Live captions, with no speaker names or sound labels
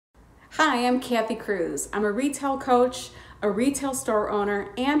Hi, I'm Kathy Cruz. I'm a retail coach, a retail store owner,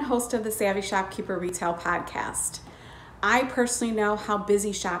 and host of the Savvy Shopkeeper Retail Podcast. I personally know how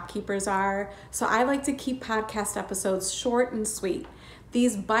busy shopkeepers are, so I like to keep podcast episodes short and sweet.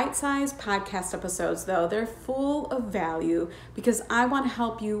 These bite-sized podcast episodes, though, they're full of value because I want to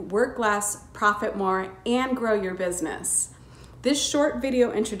help you work less, profit more, and grow your business. This short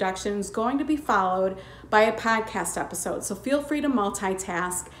video introduction is going to be followed by a podcast episode, so feel free to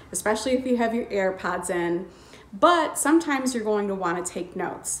multitask, especially if you have your AirPods in. But sometimes you're going to want to take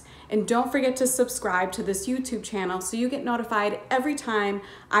notes. And don't forget to subscribe to this YouTube channel so you get notified every time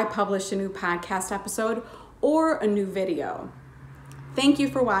I publish a new podcast episode or a new video. Thank you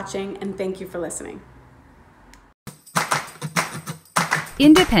for watching and thank you for listening.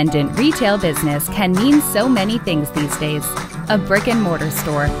 Independent retail business can mean so many things these days. A brick and mortar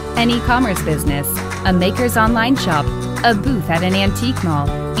store, an e-commerce business, a maker's online shop, a booth at an antique mall,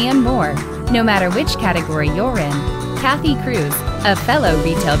 and more. No matter which category you're in, Kathy Cruz, a fellow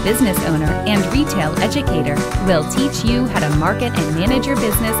retail business owner and retail educator, will teach you how to market and manage your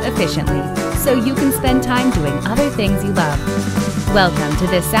business efficiently so you can spend time doing other things you love. Welcome to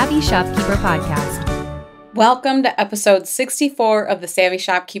the Savvy Shopkeeper Podcast. Welcome to episode 64 of the Savvy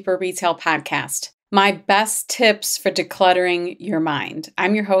Shopkeeper Retail Podcast. My best tips for decluttering your mind.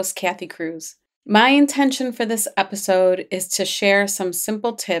 I'm your host, Kathy Cruz. My intention for this episode is to share some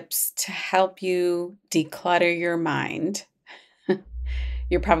simple tips to help you declutter your mind.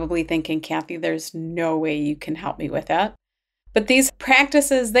 You're probably thinking, Kathy, there's no way you can help me with that. But these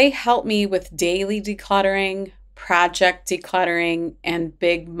practices, they help me with daily decluttering, project decluttering, and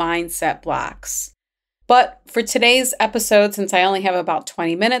big mindset blocks. But for today's episode, since I only have about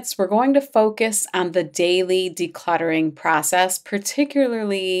 20 minutes, we're going to focus on the daily decluttering process,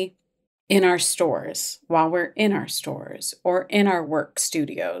 particularly in our stores, while we're in our stores or in our work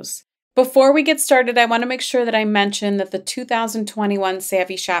studios. Before we get started, I want to make sure that I mention that the 2021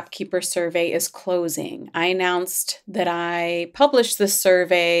 Savvy Shopkeeper survey is closing. I announced that I published this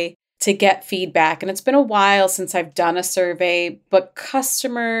survey to get feedback, and it's been a while since I've done a survey, but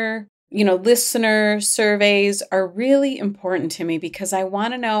listener surveys are really important to me because I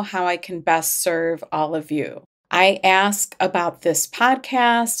want to know how I can best serve all of you. I ask about this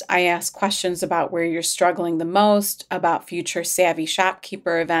podcast. I ask questions about where you're struggling the most, about future Savvy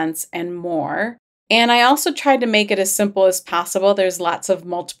Shopkeeper events, and more. And I also tried to make it as simple as possible. There's lots of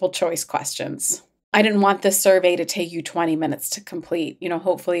multiple choice questions. I didn't want this survey to take you 20 minutes to complete.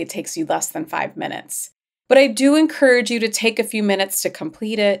 Hopefully it takes you less than 5 minutes. But I do encourage you to take a few minutes to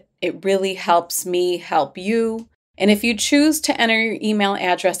complete it. It really helps me help you. And if you choose to enter your email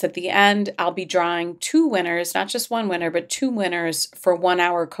address at the end, I'll be drawing 2 winners, not just one winner, but 2 winners for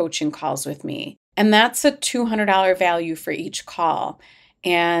 1-hour coaching calls with me. And that's a $200 value for each call.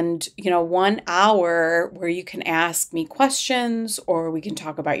 And, 1 hour where you can ask me questions, or we can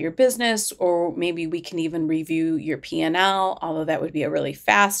talk about your business, or maybe we can even review your P&L, although that would be a really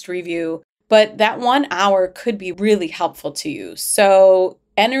fast review. But that 1 hour could be really helpful to you. So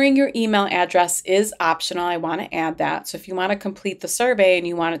entering your email address is optional. I want to add that. So if you want to complete the survey and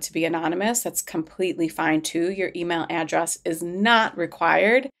you want it to be anonymous, that's completely fine too. Your email address is not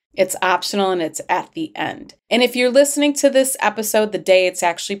required. It's optional and it's at the end. And if you're listening to this episode the day it's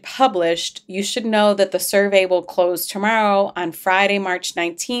actually published, you should know that the survey will close tomorrow on Friday, March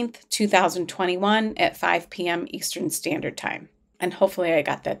 19th, 2021 at 5 p.m. Eastern Standard Time. And hopefully I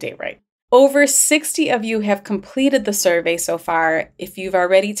got that date right. Over 60 of you have completed the survey so far. If you've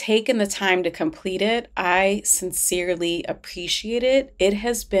already taken the time to complete it, I sincerely appreciate it. It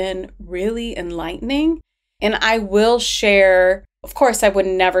has been really enlightening. And I will share, of course, I would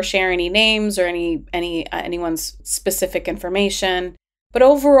never share any names or anyone's specific information. But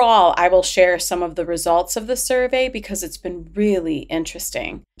overall, I will share some of the results of the survey because it's been really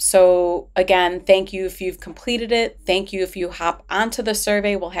interesting. So again, thank you if you've completed it. Thank you if you hop onto the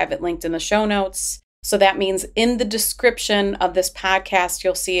survey. We'll have it linked in the show notes. So that means in the description of this podcast,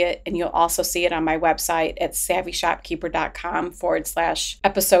 you'll see it. And you'll also see it on my website at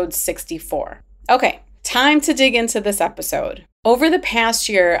savvyshopkeeper.com/episode 64. Okay, time to dig into this episode. Over the past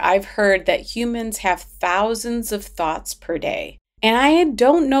year, I've heard that humans have thousands of thoughts per day. And I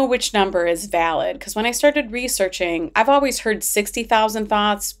don't know which number is valid because when I started researching, I've always heard 60,000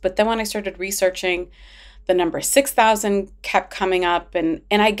 thoughts, but then when I started researching, the number 6,000 kept coming up. And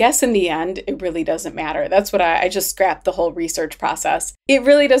I guess in the end, it really doesn't matter. That's what I just scrapped the whole research process. It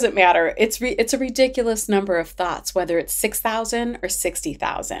really doesn't matter. It's a ridiculous number of thoughts, whether it's 6,000 or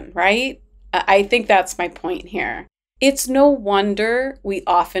 60,000, right? I think that's my point here. It's no wonder we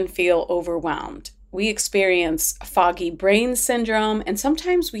often feel overwhelmed. we experience foggy brain syndrome, and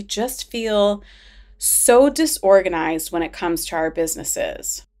sometimes we just feel so disorganized when it comes to our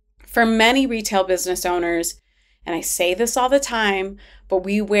businesses. For many retail business owners, and I say this all the time, but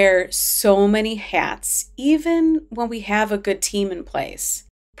we wear so many hats, even when we have a good team in place.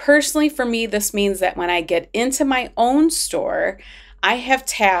 Personally, for me, this means that when I get into my own store, I have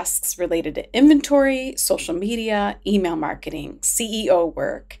tasks related to inventory, social media, email marketing, CEO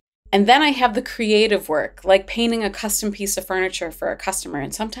work. And then I have the creative work, like painting a custom piece of furniture for a customer.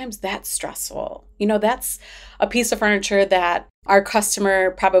 And sometimes that's stressful. That's a piece of furniture that our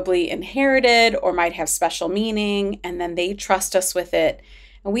customer probably inherited or might have special meaning, and then they trust us with it.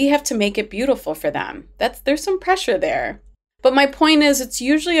 And we have to make it beautiful for them. There's some pressure there. But my point is, it's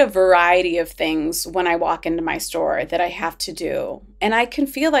usually a variety of things when I walk into my store that I have to do. And I can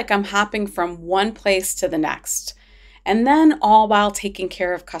feel like I'm hopping from one place to the next. And then all while taking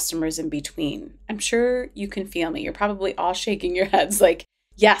care of customers in between. I'm sure you can feel me. You're probably all shaking your heads like,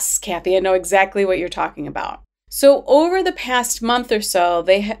 yes, Kathy, I know exactly what you're talking about. So over the past month or so,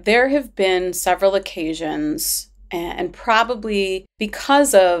 there have been several occasions, and probably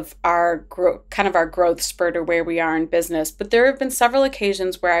because of our growth spurt or where we are in business, but there have been several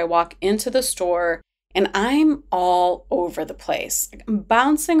occasions where I walk into the store and I'm all over the place. I'm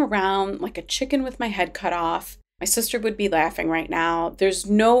bouncing around like a chicken with my head cut off. My sister would be laughing right now. There's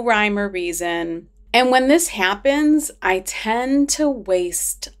no rhyme or reason. And when this happens, I tend to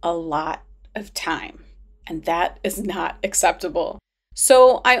waste a lot of time, and that is not acceptable.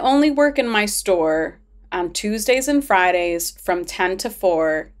 So I only work in my store on Tuesdays and Fridays from 10 to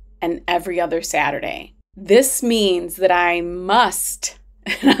 4 and every other Saturday. This means that I must,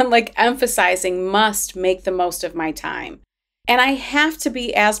 and I'm like emphasizing must, make the most of my time. And I have to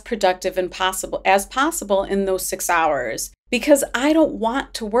be as productive as possible in those 6 hours, because I don't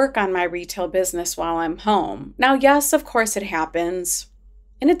want to work on my retail business while I'm home. Now, yes, of course it happens,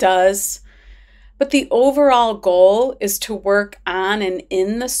 and it does. But the overall goal is to work on and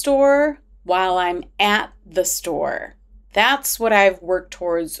in the store while I'm at the store. That's what I've worked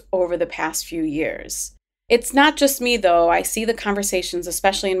towards over the past few years. It's not just me, though. I see the conversations,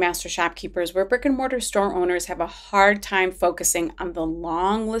 especially in master shopkeepers, where brick and mortar store owners have a hard time focusing on the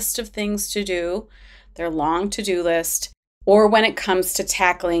long list of things to do, their long to-do list, or when it comes to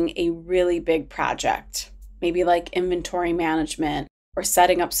tackling a really big project, maybe like inventory management or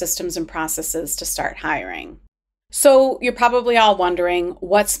setting up systems and processes to start hiring. So you're probably all wondering,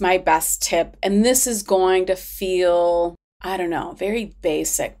 what's my best tip? And this is going to feel, very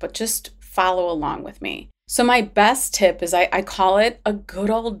basic, but just follow along with me. So my best tip is I call it a good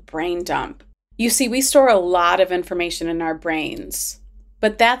old brain dump. You see, we store a lot of information in our brains,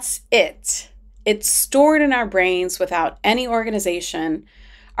 but that's it. It's stored in our brains without any organization.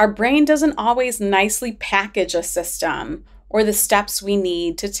 Our brain doesn't always nicely package a system or the steps we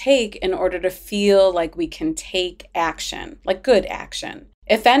need to take in order to feel like we can take action, like good action.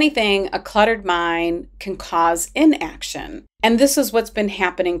 If anything, a cluttered mind can cause inaction. And this is what's been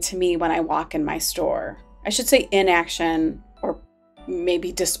happening to me when I walk in my store. I should say inaction, or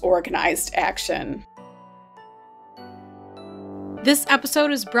maybe disorganized action. This episode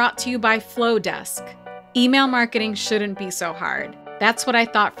is brought to you by Flowdesk. Email marketing shouldn't be so hard. That's what I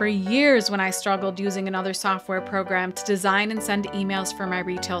thought for years when I struggled using another software program to design and send emails for my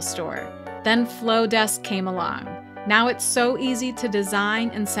retail store. Then Flowdesk came along. Now it's so easy to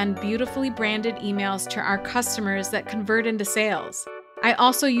design and send beautifully branded emails to our customers that convert into sales. I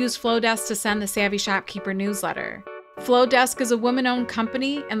also use Flowdesk to send the Savvy Shopkeeper newsletter. Flowdesk is a woman-owned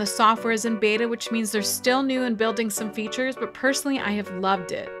company, and the software is in beta, which means they're still new and building some features, but personally, I have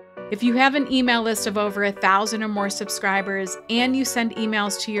loved it. If you have an email list of over 1,000 or more subscribers and you send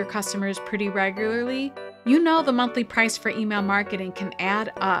emails to your customers pretty regularly, you know the monthly price for email marketing can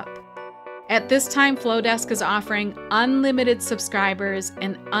add up. At this time, Flowdesk is offering unlimited subscribers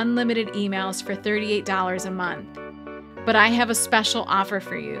and unlimited emails for $38 a month. But I have a special offer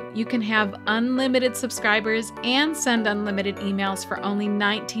for you. You can have unlimited subscribers and send unlimited emails for only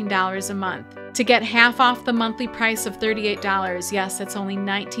 $19 a month. To get half off the monthly price of $38, yes, it's only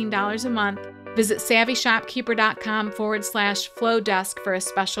 $19 a month, visit savvyshopkeeper.com/Flowdesk for a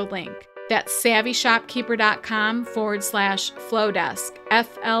special link. That's savvyshopkeeper.com/Flowdesk,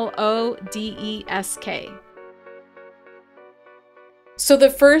 FLODESK. So the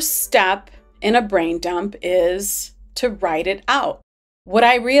first step in a brain dump is to write it out. What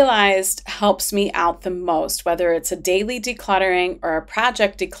I realized helps me out the most, whether it's a daily decluttering or a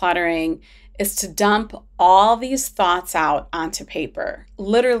project decluttering, is to dump all these thoughts out onto paper.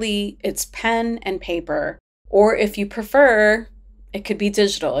 Literally, it's pen and paper. Or if you prefer, It could be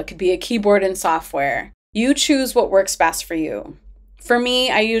digital. It could be a keyboard and software. You choose what works best for you. For me,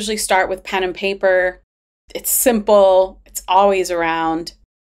 I usually start with pen and paper. It's simple. It's always around.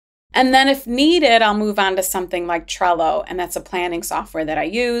 And then if needed, I'll move on to something like Trello, and that's a planning software that I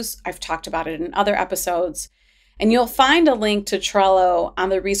use. I've talked about it in other episodes. And you'll find a link to Trello on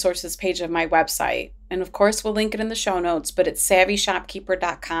the resources page of my website. And of course, we'll link it in the show notes, but it's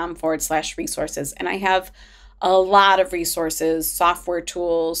savvyshopkeeper.com/resources. And I have a lot of resources, software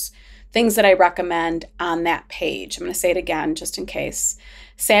tools, things that I recommend on that page. I'm going to say it again, just in case.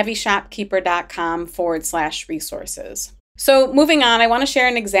 savvyshopkeeper.com/resources. So moving on, I want to share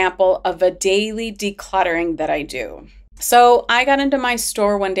an example of a daily decluttering that I do. So I got into my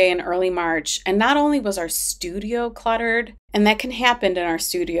store one day in early March, and not only was our studio cluttered, and that can happen in our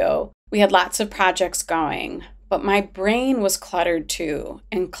studio, we had lots of projects going, but my brain was cluttered too.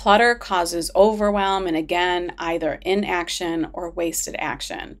 And clutter causes overwhelm and, again, either inaction or wasted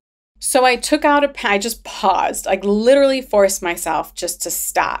action. So I took out a pen. I just paused, like literally forced myself just to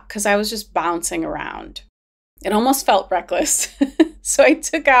stop because I was just bouncing around. It almost felt reckless. So I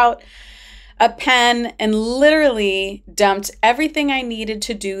took out a pen and literally dumped everything I needed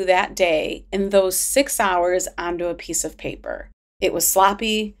to do that day in those 6 hours onto a piece of paper. It was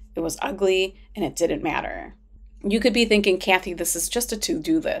sloppy, it was ugly, and it didn't matter. You could be thinking, Kathy, this is just a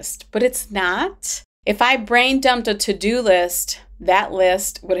to-do list, but it's not. If I brain dumped a to-do list, that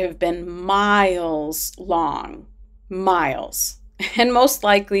list would have been miles long, miles. And most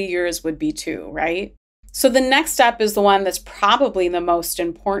likely yours would be too, right? So the next step is the one that's probably the most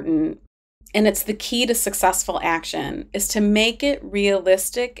important, and it's the key to successful action, is to make it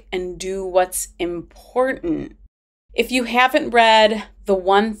realistic and do what's important. If you haven't read The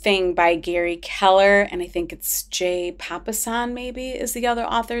One Thing by Gary Keller, and I think it's Jay Papasan maybe is the other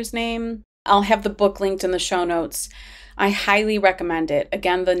author's name, I'll have the book linked in the show notes. I highly recommend it.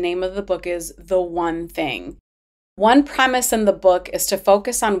 Again, the name of the book is The One Thing. One premise in the book is to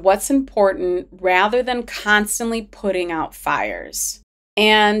focus on what's important rather than constantly putting out fires.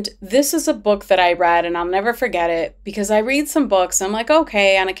 And this is a book that I read, and I'll never forget it because I read some books and I'm like,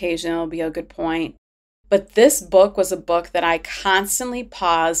 okay, on occasion it'll be a good point. But this book was a book that I constantly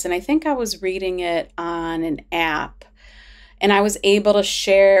paused, and I think I was reading it on an app. And I was able to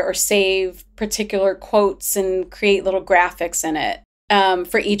share or save particular quotes and create little graphics in it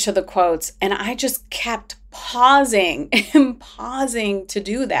for each of the quotes. And I just kept pausing and pausing to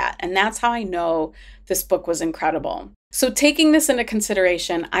do that. And that's how I know this book was incredible. So taking this into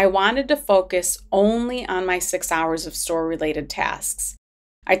consideration, I wanted to focus only on my 6 hours of store-related tasks.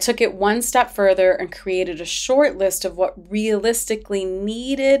 I took it one step further and created a short list of what realistically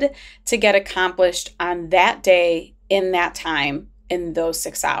needed to get accomplished on that day, in that time, in those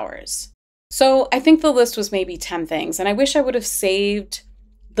 6 hours. So I think the list was maybe 10 things, and I wish I would have saved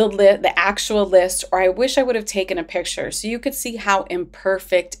the actual list, or I wish I would have taken a picture so you could see how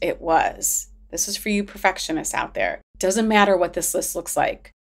imperfect it was. This is for you perfectionists out there. It doesn't matter what this list looks like.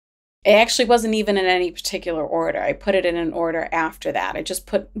 It actually wasn't even in any particular order. I put it in an order after that. I just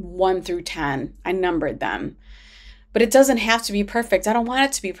put 1 through 10. I numbered them. But it doesn't have to be perfect. I don't want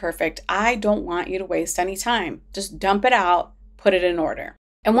it to be perfect. I don't want you to waste any time. Just dump it out, put it in order.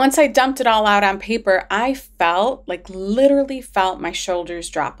 And once I dumped it all out on paper, I literally felt my shoulders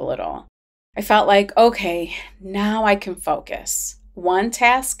drop a little. I felt like, okay, now I can focus. One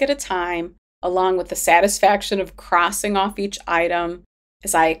task at a time, along with the satisfaction of crossing off each item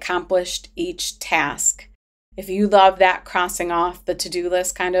as I accomplished each task. If you love that crossing off the to-do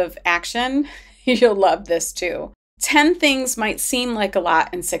list kind of action, you'll love this too. 10 things might seem like a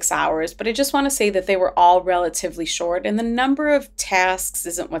lot in 6 hours, but I just want to say that they were all relatively short, and the number of tasks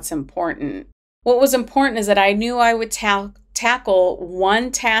isn't what's important. What was important is that I knew I would tackle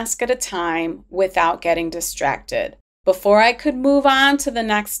one task at a time without getting distracted. Before I could move on to the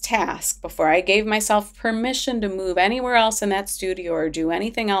next task, before I gave myself permission to move anywhere else in that studio or do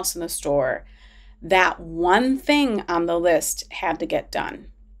anything else in the store, that one thing on the list had to get done.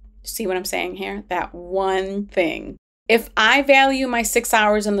 See what I'm saying here? That one thing. If I value my 6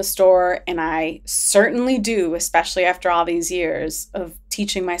 hours in the store, and I certainly do, especially after all these years of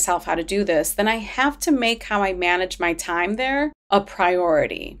teaching myself how to do this, then I have to make how I manage my time there a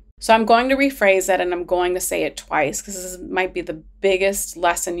priority. So I'm going to rephrase that, and I'm going to say it twice because this might be the biggest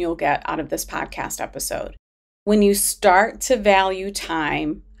lesson you'll get out of this podcast episode. When you start to value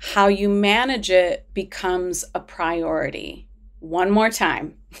time, how you manage it becomes a priority. One more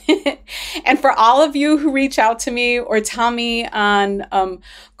time. And for all of you who reach out to me or tell me on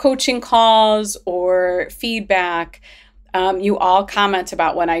coaching calls or feedback, you all comment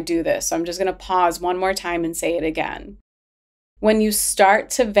about when I do this. So I'm just going to pause one more time and say it again. When you start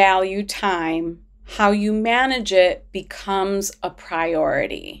to value time, how you manage it becomes a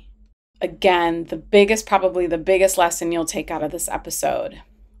priority. Again, probably the biggest lesson you'll take out of this episode.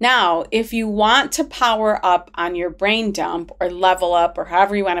 Now, if you want to power up on your brain dump or level up or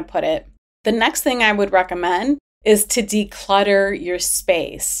however you want to put it, the next thing I would recommend is to declutter your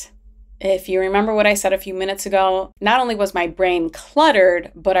space. If you remember what I said a few minutes ago, not only was my brain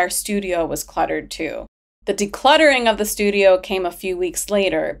cluttered, but our studio was cluttered too. The decluttering of the studio came a few weeks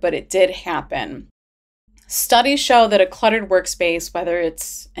later, but it did happen. Studies show that a cluttered workspace, whether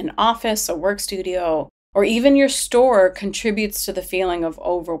it's an office, a work studio, or even your store, contributes to the feeling of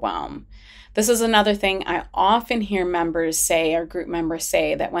overwhelm. This is another thing I often hear members say, or group members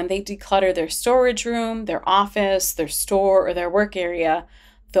say, that when they declutter their storage room, their office, their store, or their work area,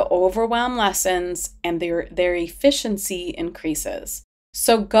 the overwhelm lessens and their efficiency increases.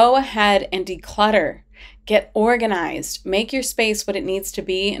 So go ahead and declutter. Get organized. Make your space what it needs to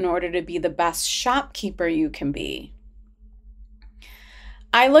be in order to be the best shopkeeper you can be.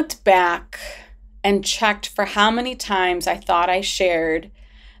 I looked back and checked for how many times I thought I shared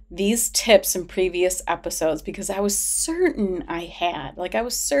these tips in previous episodes because I was certain I had. I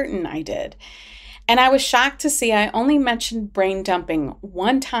was certain I did. And I was shocked to see I only mentioned brain dumping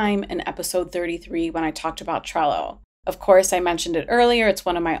one time in episode 33 when I talked about Trello. Of course, I mentioned it earlier. It's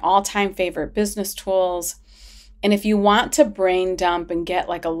one of my all-time favorite business tools. And if you want to brain dump and get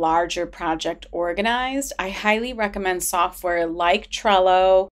a larger project organized, I highly recommend software like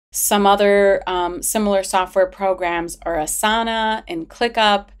Trello. Some other similar software programs are Asana and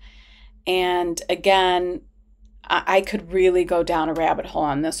ClickUp. And again, I could really go down a rabbit hole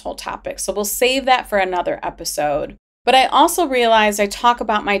on this whole topic. So we'll save that for another episode. But I also realized I talk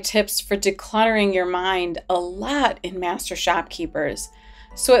about my tips for decluttering your mind a lot in Master Shopkeepers.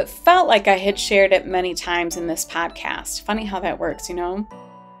 So it felt like I had shared it many times in this podcast. Funny how that works, you know?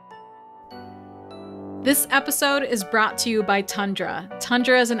 This episode is brought to you by Tundra.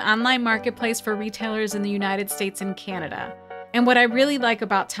 Tundra is an online marketplace for retailers in the United States and Canada. And what I really like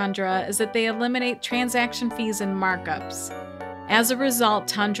about Tundra is that they eliminate transaction fees and markups. As a result,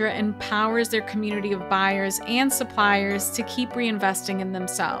 Tundra empowers their community of buyers and suppliers to keep reinvesting in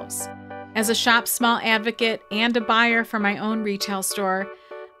themselves. As a Shop Small advocate and a buyer for my own retail store,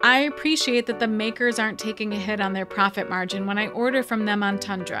 I appreciate that the makers aren't taking a hit on their profit margin when I order from them on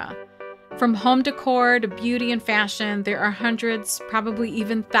Tundra. From home decor to beauty and fashion, there are hundreds, probably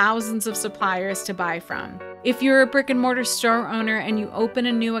even thousands of suppliers to buy from. If you're a brick and mortar store owner and you open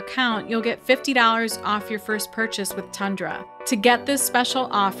a new account, you'll get $50 off your first purchase with Tundra. To get this special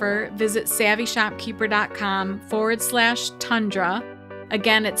offer, visit savvyshopkeeper.com/Tundra.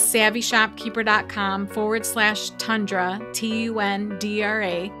 Again, it's savvyshopkeeper.com/Tundra,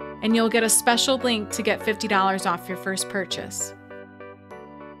 TUNDRA, and you'll get a special link to get $50 off your first purchase.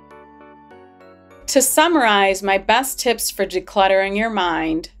 To summarize, my best tips for decluttering your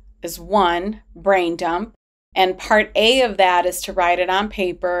mind is 1, brain dump. And part A of that is to write it on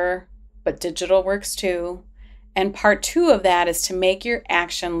paper, but digital works too. And part 2 of that is to make your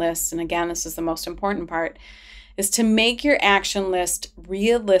action list. And again, this is the most important part, is to make your action list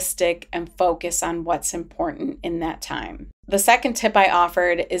realistic and focus on what's important in that time. The second tip I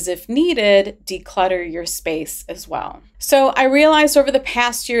offered is, if needed, declutter your space as well. So I realized over the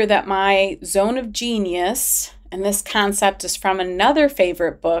past year that my zone of genius, and this concept is from another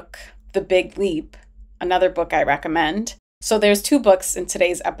favorite book, The Big Leap, another book I recommend. So there's 2 books in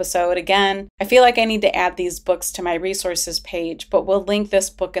today's episode. Again, I feel like I need to add these books to my resources page, but we'll link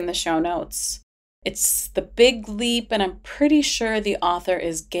this book in the show notes. It's The Big Leap, and I'm pretty sure the author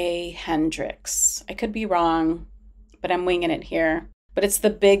is Gay Hendricks. I could be wrong, but I'm winging it here. But it's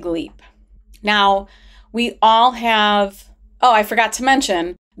The Big Leap. Now, we all have, I forgot to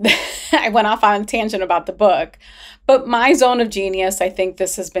mention, I went off on a tangent about the book, but my zone of genius, I think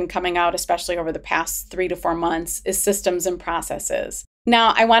this has been coming out especially over the past 3 to 4 months, is systems and processes.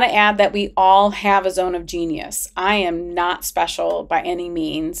 Now, I want to add that we all have a zone of genius. I am not special by any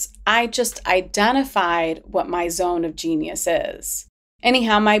means. I just identified what my zone of genius is.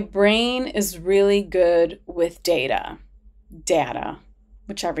 Anyhow, my brain is really good with data,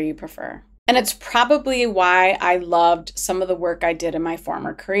 whichever you prefer. And it's probably why I loved some of the work I did in my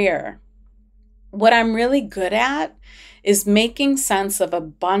former career. What I'm really good at is making sense of a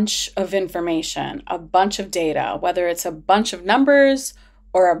bunch of information, a bunch of data, whether it's a bunch of numbers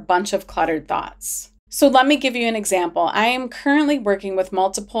or a bunch of cluttered thoughts. So let me give you an example. I am currently working with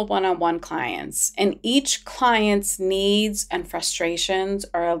multiple one-on-one clients, and each client's needs and frustrations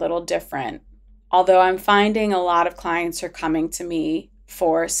are a little different. Although I'm finding a lot of clients are coming to me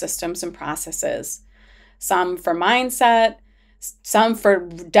for systems and processes. Some for mindset, some for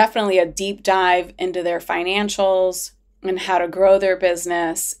definitely a deep dive into their financials and how to grow their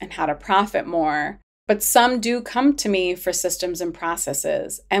business and how to profit more. But some do come to me for systems and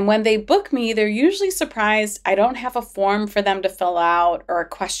processes. And when they book me, they're usually surprised I don't have a form for them to fill out or a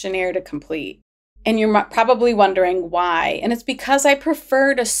questionnaire to complete. And you're probably wondering why. And it's because I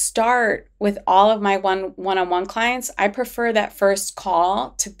prefer to start with all of my one-on-one clients. I prefer that first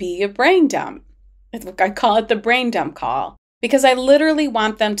call to be a brain dump. I call it the brain dump call because I literally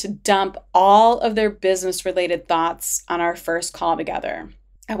want them to dump all of their business-related thoughts on our first call together.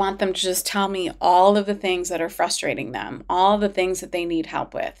 I want them to just tell me all of the things that are frustrating them, all the things that they need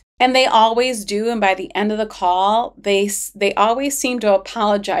help with. And they always do. And by the end of the call, they always seem to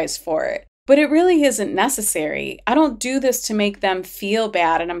apologize for it. But it really isn't necessary. I don't do this to make them feel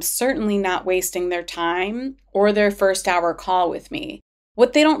bad, and I'm certainly not wasting their time or their first hour call with me.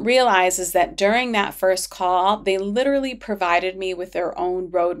 What they don't realize is that during that first call, they literally provided me with their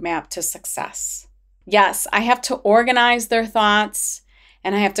own roadmap to success. Yes, I have to organize their thoughts,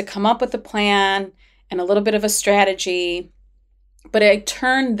 and I have to come up with a plan and a little bit of a strategy, but I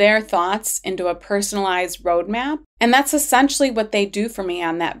turn their thoughts into a personalized roadmap. And that's essentially what they do for me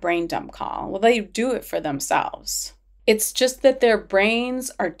on that brain dump call. Well, they do it for themselves. It's just that their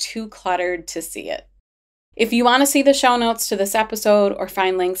brains are too cluttered to see it. If you want to see the show notes to this episode or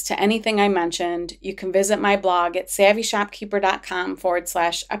find links to anything I mentioned, you can visit my blog at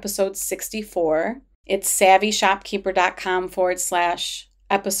savvyshopkeeper.com/episode 64. It's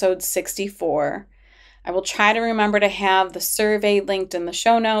savvyshopkeeper.com/episode 64. I will try to remember to have the survey linked in the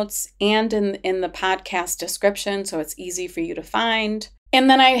show notes and in the podcast description so it's easy for you to find. And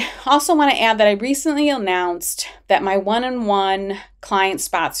then I also want to add that I recently announced that my one-on-one client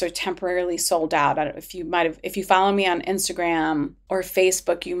spots are temporarily sold out. If you follow me on Instagram or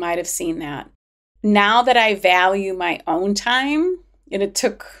Facebook, you might have seen that. Now that I value my own time, and it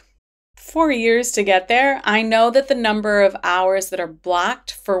took 4 years to get there, I know that the number of hours that are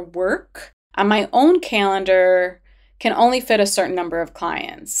blocked for work on my own calendar can only fit a certain number of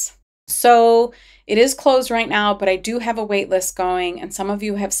clients. So it is closed right now, but I do have a wait list going, and some of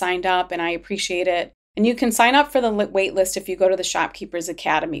you have signed up, and I appreciate it. And you can sign up for the wait list if you go to the Shopkeepers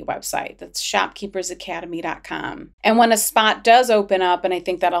Academy website. That's shopkeepersacademy.com. And when a spot does open up, and I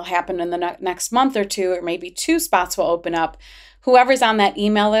think that'll happen in the next month or two, or maybe 2 spots will open up, whoever's on that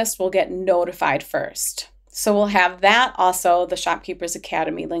email list will get notified first. So we'll have that also, the Shopkeepers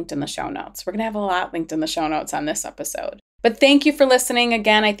Academy, linked in the show notes. We're going to have a lot linked in the show notes on this episode. But thank you for listening.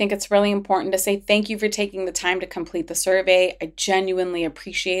 Again, I think it's really important to say thank you for taking the time to complete the survey. I genuinely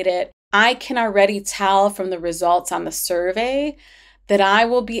appreciate it. I can already tell from the results on the survey that I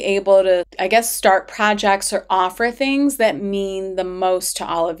will be able to, start projects or offer things that mean the most to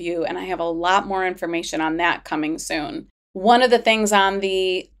all of you. And I have a lot more information on that coming soon. One of the things on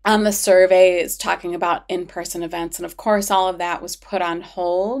the survey is talking about in-person events. And of course, all of that was put on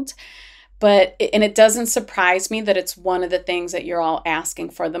hold. And it doesn't surprise me that it's one of the things that you're all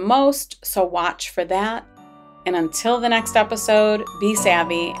asking for the most. So watch for that. And until the next episode, be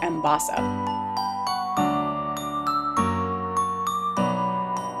savvy and boss up.